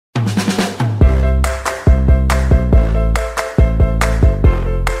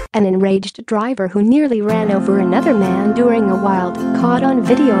An enraged driver who nearly ran over another man during a wild,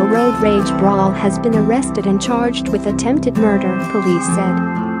 caught-on-video road rage brawl has been arrested and charged with attempted murder, police said.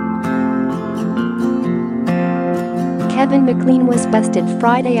 Kevin McClean was busted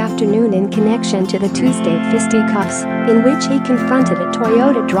Friday afternoon in connection to the Tuesday fisticuffs, in which he confronted a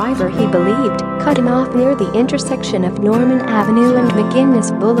Toyota driver he believed cut him off near the intersection of Norman Avenue and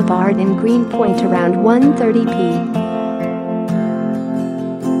McGuinness Boulevard in Greenpoint around 1:30 p.m.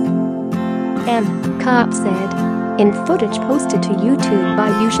 Cops said. In footage posted to YouTube by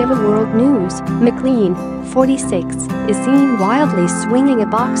Yeshiva World News, McClean, 46, is seen wildly swinging a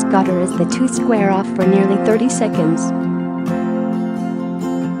box cutter as the two square off for nearly 30 seconds.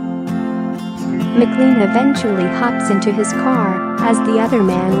 McClean eventually hops into his car as the other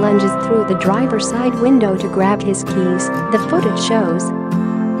man lunges through the driver's side window to grab his keys, the footage shows.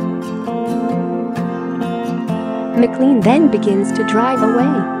 McClean then begins to drive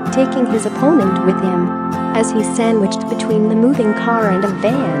away, taking his opponent with him. As he's sandwiched between the moving car and a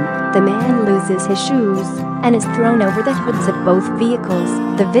van, the man loses his shoes and is thrown over the hoods of both vehicles,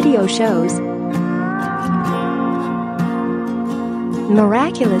 the video shows.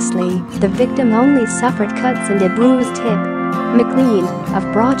 Miraculously, the victim only suffered cuts and a bruised hip. McClean, of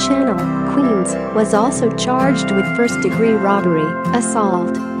Broad Channel, Queens, was also charged with first-degree robbery,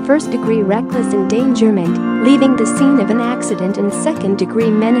 assault, first-degree reckless endangerment, leaving the scene of an accident, and second-degree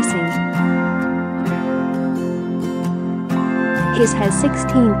menacing. He has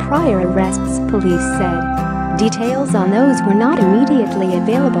 16 prior arrests, police said. Details on those were not immediately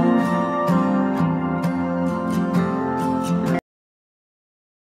available.